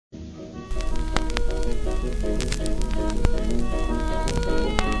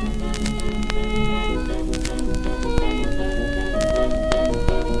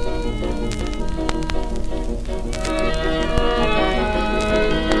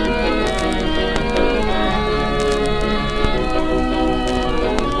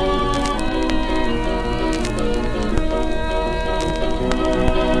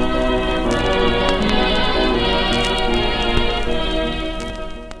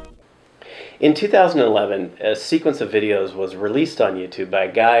In 2011, a sequence of videos was released on YouTube by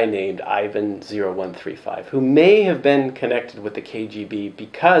a guy named Ivan0135, who may have been connected with the KGB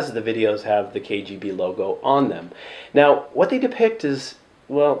because the videos have the KGB logo on them. Now, what they depict is,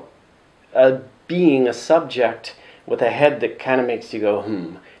 well, a being, a subject with a head that kind of makes you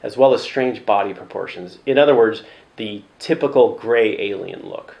go, as well as strange body proportions. In other words, the typical gray alien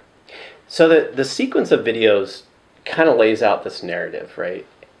look. So the sequence of videos kind of lays out this narrative, right?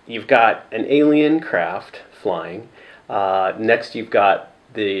 You've got an alien craft flying. Next you've got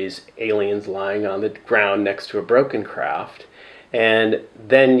these aliens lying on the ground next to a broken craft. And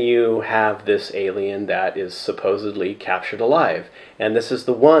then you have this alien that is supposedly captured alive. And this is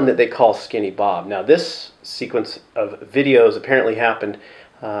the one that they call Skinny Bob. Now this sequence of videos apparently happened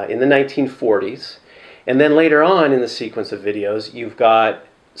in the 1940s. And then later on in the sequence of videos, you've got,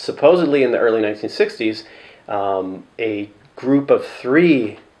 supposedly in the early 1960s, a group of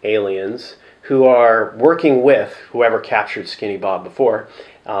 3 aliens who are working with whoever captured Skinny Bob before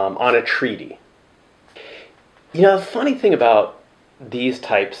on a treaty. You know, the funny thing about these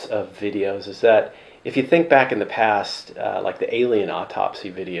types of videos is that if you think back in the past, like the alien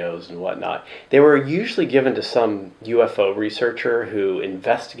autopsy videos and whatnot, they were usually given to some UFO researcher who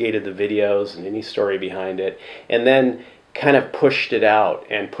investigated the videos and any story behind it, and then kind of pushed it out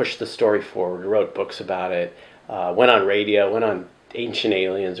and pushed the story forward, wrote books about it, went on radio, went on Ancient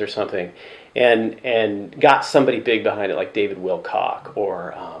Aliens or something, and got somebody big behind it like David Wilcock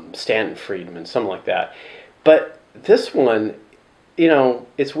or Stanton Friedman, something like that. But this one, you know,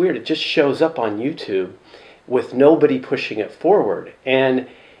 it's weird. It just shows up on YouTube with nobody pushing it forward. And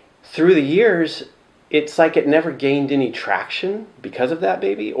through the years, it's like it never gained any traction because of that,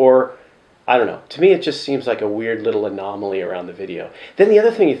 maybe, or I don't know. To me, it just seems like a weird little anomaly around the video. Then the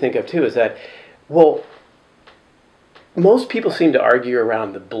other thing you think of, too, is that, well, most people seem to argue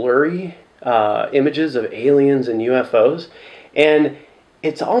around the blurry images of aliens and UFOs. And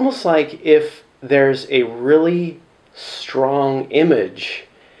it's almost like if there's a really strong image,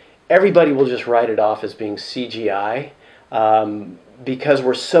 everybody will just write it off as being CGI because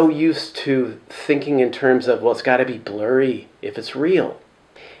we're so used to thinking in terms of, well, it's got to be blurry if it's real.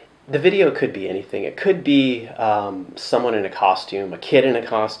 The video could be anything. It could be someone in a costume, a kid in a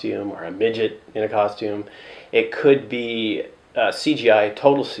costume, or a midget in a costume. It could be CGI,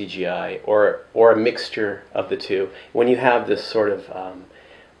 total CGI, or a mixture of the two. When you have this sort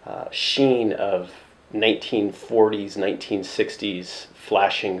of sheen of 1940s, 1960s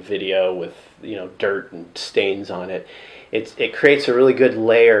flashing video with, you know, dirt and stains on it, it creates a really good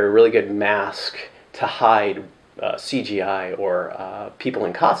layer, a really good mask to hide CGI or people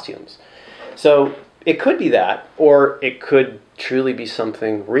in costumes. So it could be that, or it could truly be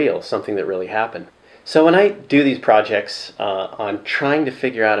something real, something that really happened. So when I do these projects on trying to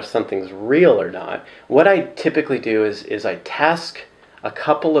figure out if something's real or not, what I typically do is I task a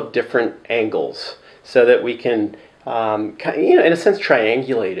couple of different angles so that we can, you know, in a sense,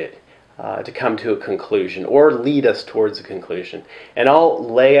 triangulate it to come to a conclusion or lead us towards a conclusion. And I'll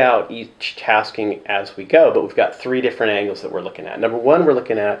lay out each tasking as we go, but we've got 3 different angles that we're looking at. Number 1, we're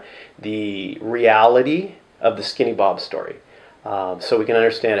looking at the reality of the Skinny Bob story. So we can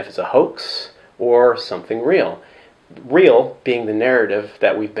understand if it's a hoax or something real. Real being the narrative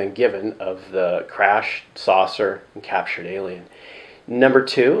that we've been given of the crashed saucer and captured alien. Number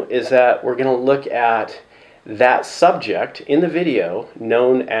 2 is that we're going to look at that subject in the video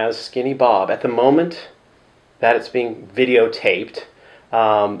known as Skinny Bob at the moment that it's being videotaped,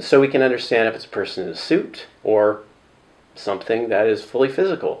 so we can understand if it's a person in a suit or something that is fully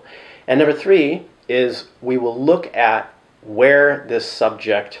physical. And number 3 is we will look at where this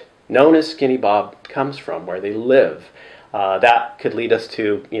subject known as Skinny Bob comes from, where they live. That could lead us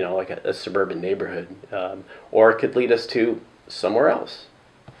to, you know, like a suburban neighborhood, or it could lead us to somewhere else.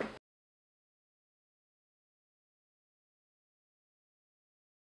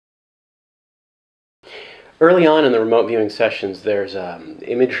 Early on in the remote viewing sessions, there's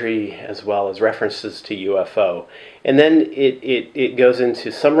imagery as well as references to UFO. And then it goes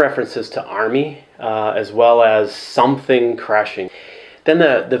into some references to Army, as well as something crashing. Then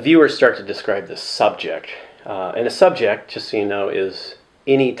the viewers start to describe the subject. And a subject, just so you know, is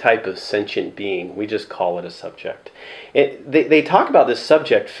any type of sentient being. We just call it a subject. They talk about this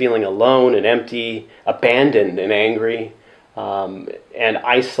subject feeling alone and empty, abandoned and angry, and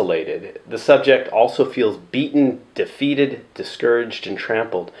isolated. The subject also feels beaten, defeated, discouraged, and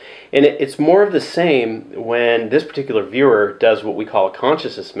trampled. And it's more of the same when this particular viewer does what we call a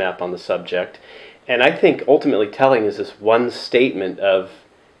consciousness map on the subject. And I think ultimately telling is this one statement of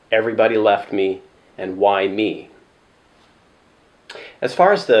everybody left me and why me. As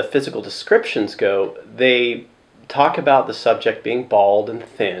far as the physical descriptions go, they talk about the subject being bald and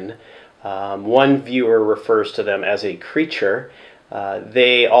thin. One viewer refers to them as a creature.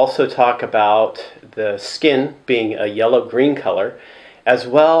 They also talk about the skin being a yellow-green color, as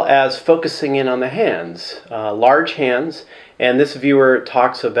well as focusing in on the hands, large hands. And this viewer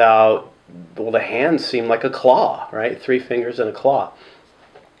talks about, well, the hands seem like a claw, right? 3 fingers and a claw.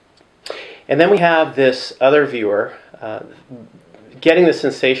 And then we have this other viewer getting the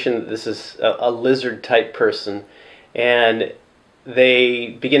sensation that this is a lizard-type person, and they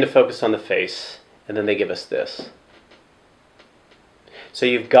begin to focus on the face, and then they give us this. So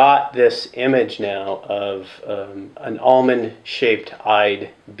you've got this image now of an almond-shaped eyed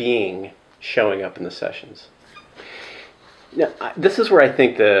being showing up in the sessions. Now, this is where I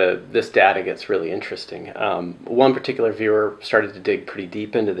think this data gets really interesting. One particular viewer started to dig pretty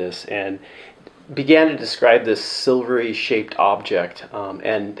deep into this and began to describe this silvery shaped object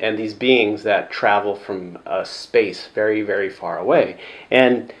and these beings that travel from space very, very far away.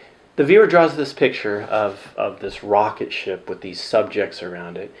 And the viewer draws this picture of this rocket ship with these subjects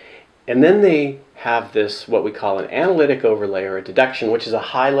around it. And then they have this, what we call an analytic overlay or a deduction, which is a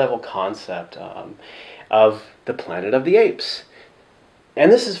high-level concept of the planet of the apes.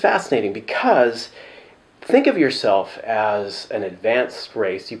 And this is fascinating because think of yourself as an advanced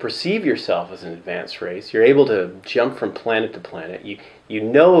race. You perceive yourself as an advanced race. You're able to jump from planet to planet. You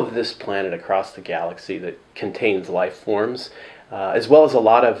know of this planet across the galaxy that contains life forms, as well as a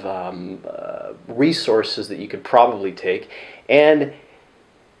lot of resources that you could probably take. And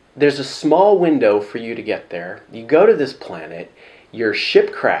there's a small window for you to get there. You go to this planet, your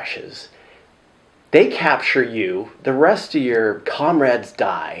ship crashes, they capture you, the rest of your comrades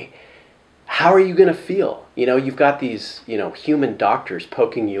die. How are you going to feel? You know, you've got these, human doctors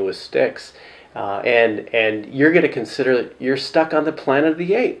poking you with sticks, and you're going to consider that you're stuck on the planet of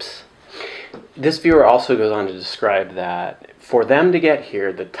the apes. This viewer also goes on to describe that for them to get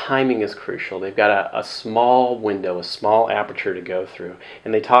here, the timing is crucial. They've got a small window, a small aperture to go through,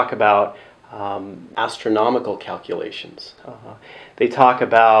 and they talk about astronomical calculations. They talk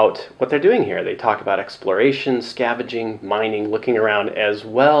about what they're doing here. They talk about exploration, scavenging, mining, looking around, as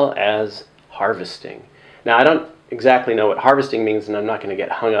well as harvesting. Now, I don't exactly know what harvesting means, and I'm not going to get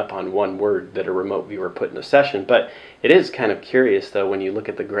hung up on one word that a remote viewer put in a session, but it is kind of curious, though, when you look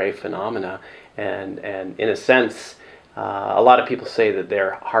at the gray phenomena, and in a sense, a lot of people say that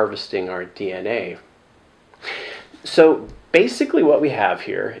they're harvesting our DNA. So basically what we have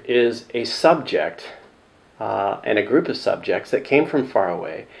here is a subject and a group of subjects that came from far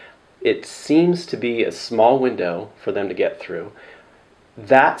away. It seems to be a small window for them to get through.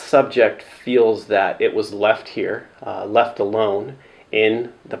 That subject feels that it was left here, left alone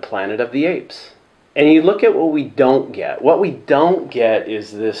in the planet of the apes. And you look at what we don't get. What we don't get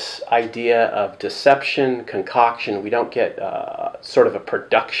is this idea of deception, concoction. We don't get sort of a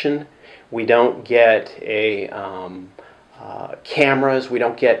production. We don't get cameras. We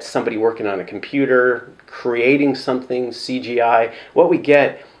don't get somebody working on a computer, creating something, CGI. What we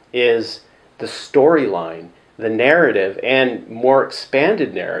get is the storyline, the narrative, and more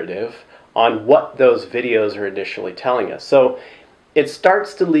expanded narrative on what those videos are initially telling us. So it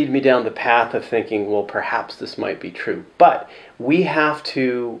starts to lead me down the path of thinking, well, perhaps this might be true. But we have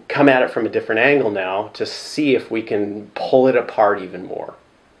to come at it from a different angle now to see if we can pull it apart even more.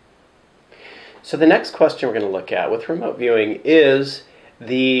 So the next question we're going to look at with remote viewing is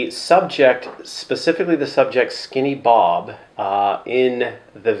the subject, specifically the subject Skinny Bob in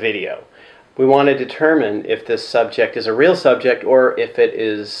the video. We want to determine if this subject is a real subject or if it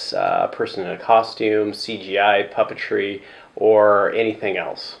is a person in a costume, CGI, puppetry, or anything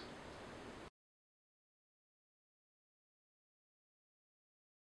else.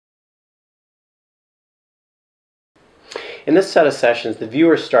 In this set of sessions, the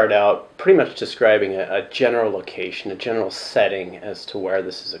viewers start out pretty much describing a general location, a general setting as to where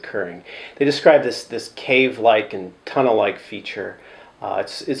this is occurring. They describe this cave-like and tunnel-like feature.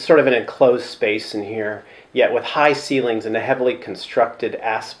 It's sort of an enclosed space in here, yet with high ceilings and a heavily constructed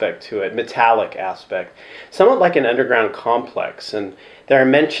aspect to it, metallic aspect, somewhat like an underground complex. And there are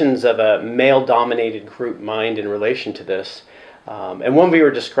mentions of a male-dominated group mind in relation to this. And one viewer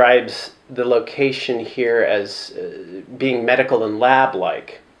describes the location here as being medical and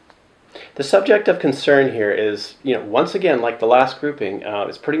lab-like. The subject of concern here is, once again, like the last grouping,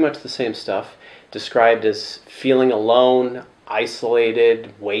 it's pretty much the same stuff, described as feeling alone,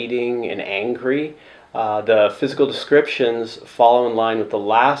 isolated, waiting, and angry. The physical descriptions follow in line with the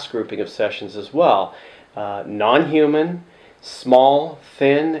last grouping of sessions as well. Non-human, small,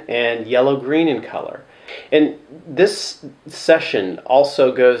 thin, and yellow-green in color. And this session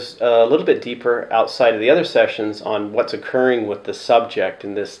also goes a little bit deeper outside of the other sessions on what's occurring with the subject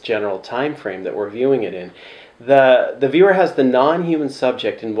in this general time frame that we're viewing it in. The viewer has the non-human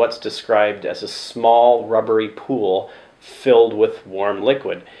subject in what's described as a small rubbery pool filled with warm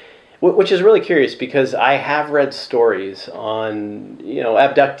liquid, which is really curious because I have read stories on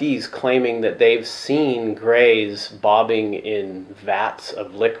abductees claiming that they've seen greys bobbing in vats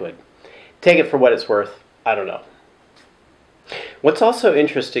of liquid. Take it for what it's worth. I don't know. What's also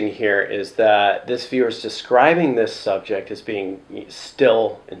interesting here is that this viewer is describing this subject as being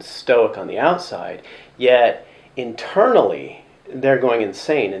still and stoic on the outside, yet internally they're going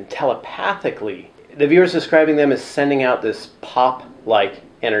insane, and telepathically the viewer is describing them as sending out this pop-like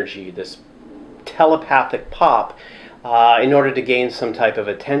energy, this telepathic pop, in order to gain some type of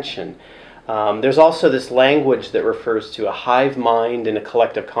attention. There's also this language that refers to a hive mind and a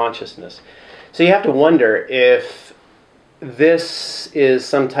collective consciousness. So you have to wonder if this is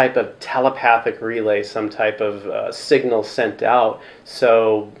some type of telepathic relay, some type of signal sent out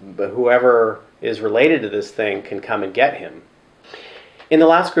so whoever is related to this thing can come and get him. In the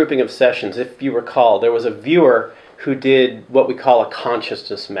last grouping of sessions, if you recall, there was a viewer who did what we call a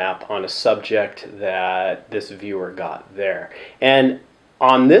consciousness map on a subject that this viewer got there. And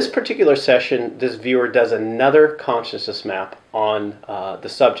on this particular session, this viewer does another consciousness map on the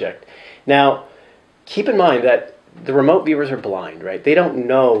subject. Now, keep in mind that the remote viewers are blind, right? They don't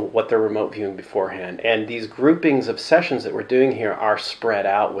know what they're remote viewing beforehand. And these groupings of sessions that we're doing here are spread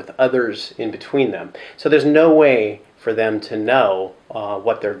out with others in between them. So there's no way for them to know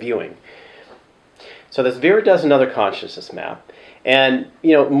what they're viewing. So this viewer does another consciousness map. And,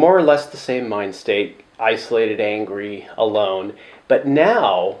 more or less the same mind state, isolated, angry, alone. But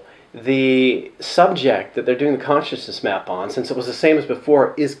now, the subject that they're doing the consciousness map on, since it was the same as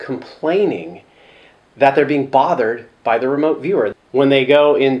before, is complaining that they're being bothered by the remote viewer. When they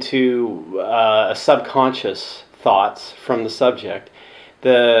go into subconscious thoughts from the subject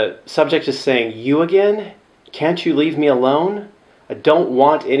is saying, "You again? Can't you leave me alone? I don't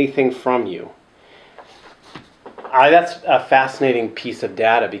want anything from you." That's a fascinating piece of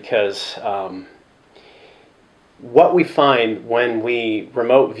data because what we find when we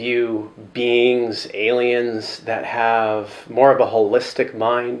remote view beings, aliens that have more of a holistic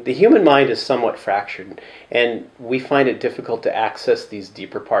mind, the human mind is somewhat fractured, and we find it difficult to access these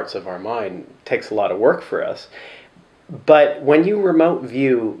deeper parts of our mind. It takes a lot of work for us. But when you remote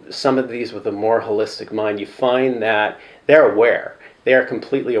view some of these with a more holistic mind, you find that they're aware. They are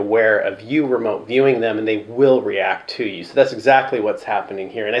completely aware of you remote viewing them, and they will react to you. So that's exactly what's happening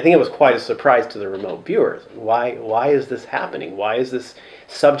here. And I think it was quite a surprise to the remote viewers. Why is this happening? Why is this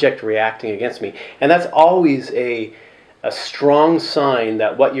subject reacting against me? And that's always a strong sign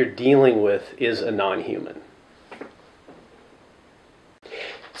that what you're dealing with is a non-human.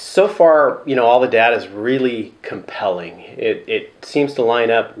 So far, all the data is really compelling. It seems to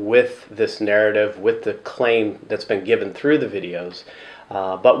line up with this narrative, with the claim that's been given through the videos.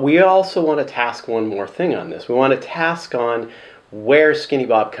 But we also want to task one more thing on this. We want to task on where Skinny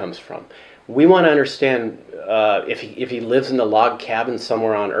Bob comes from. We want to understand if he lives in a log cabin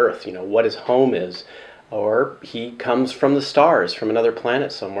somewhere on Earth, what his home is. Or he comes from the stars, from another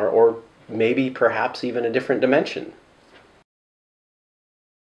planet somewhere, or maybe perhaps even a different dimension.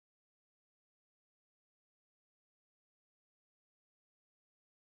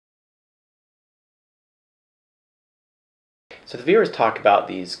 So the viewers talk about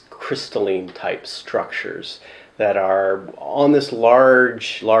these crystalline type structures that are on this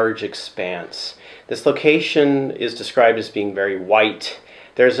large expanse. This location is described as being very white.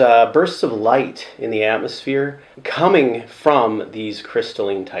 There's bursts of light in the atmosphere coming from these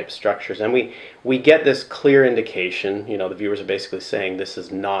crystalline type structures. And we get this clear indication, the viewers are basically saying this is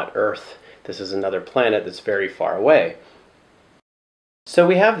not Earth. This is another planet that's very far away. So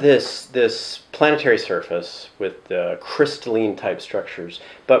we have this planetary surface with the crystalline type structures,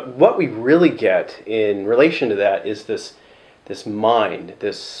 but what we really get in relation to that is this mind,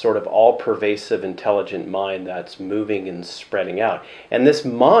 this sort of all-pervasive intelligent mind that's moving and spreading out. And this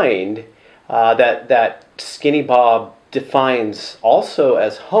mind that Skinny Bob defines also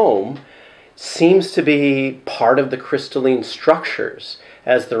as home seems to be part of the crystalline structures,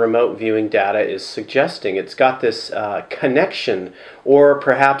 as the remote viewing data is suggesting. It's got this connection, or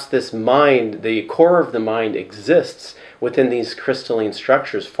perhaps this mind, the core of the mind exists within these crystalline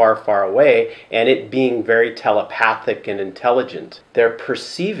structures far, far away, and it being very telepathic and intelligent. They're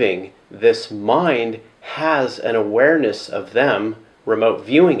perceiving this mind has an awareness of them remote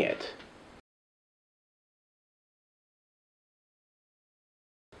viewing it.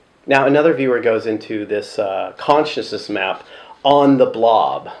 Now another viewer goes into this consciousness map on the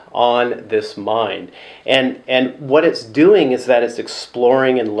blob, on this mind. And what it's doing is that it's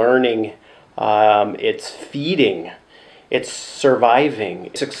exploring and learning, it's feeding, it's surviving,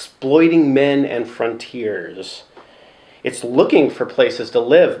 it's exploiting men and frontiers. It's looking for places to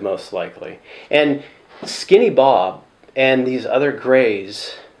live, most likely. And Skinny Bob and these other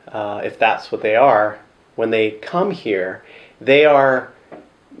grays, if that's what they are, when they come here, they are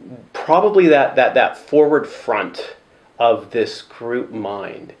probably that forward front of this group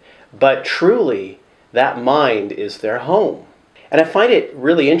mind. But truly, that mind is their home. And I find it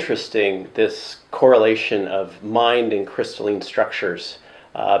really interesting, this correlation of mind and crystalline structures,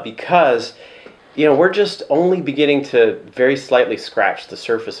 because we're just only beginning to very slightly scratch the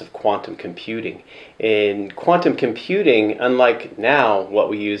surface of quantum computing. In quantum computing, unlike now what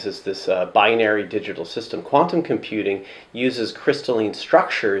we use is this binary digital system, quantum computing uses crystalline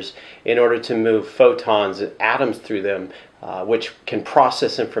structures in order to move photons and atoms through them, which can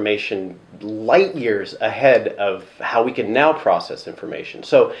process information light years ahead of how we can now process information.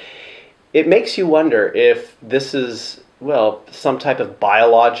 So it makes you wonder if this is, well, some type of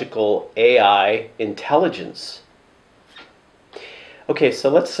biological AI intelligence. Okay, so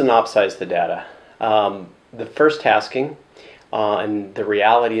let's synopsize the data. The first tasking on the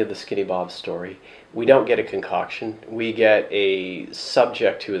reality of the Skinny Bob story, we don't get a concoction. We get a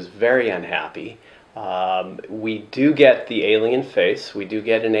subject who is very unhappy. We do get the alien face. We do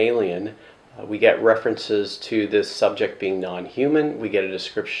get an alien. We get references to this subject being non-human. We get a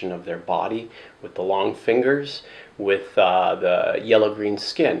description of their body with the long fingers, with the yellow-green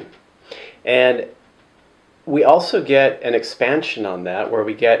skin. And we also get an expansion on that where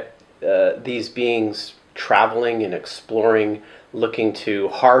we get these beings traveling and exploring, looking to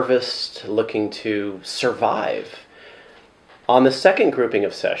harvest, looking to survive. On the second grouping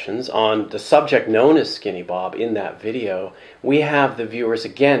of sessions, on the subject known as Skinny Bob in that video, we have the viewers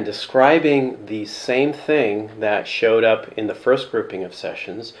again describing the same thing that showed up in the first grouping of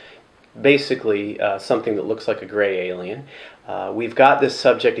sessions, basically something that looks like a gray alien. We've got this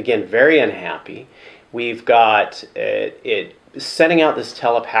subject again very unhappy. We've got it sending out this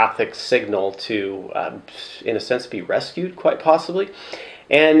telepathic signal to, in a sense, be rescued, quite possibly.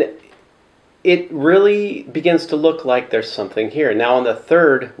 And it really begins to look like there's something here. Now on the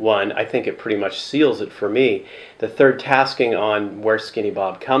third one, I think it pretty much seals it for me. The third tasking on where Skinny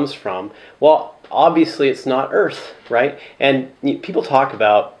Bob comes from, well, obviously it's not Earth, right? And people talk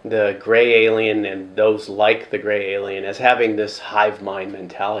about the gray alien and those like the gray alien as having this hive mind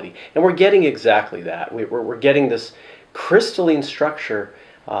mentality. And we're getting exactly that. We're getting this crystalline structure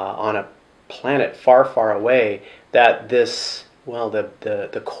on a planet far, far away that this, well,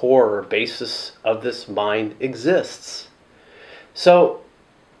 the core or basis of this mind exists. So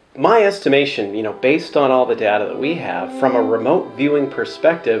my estimation, based on all the data that we have, from a remote viewing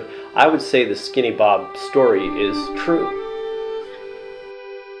perspective, I would say the Skinny Bob story is true.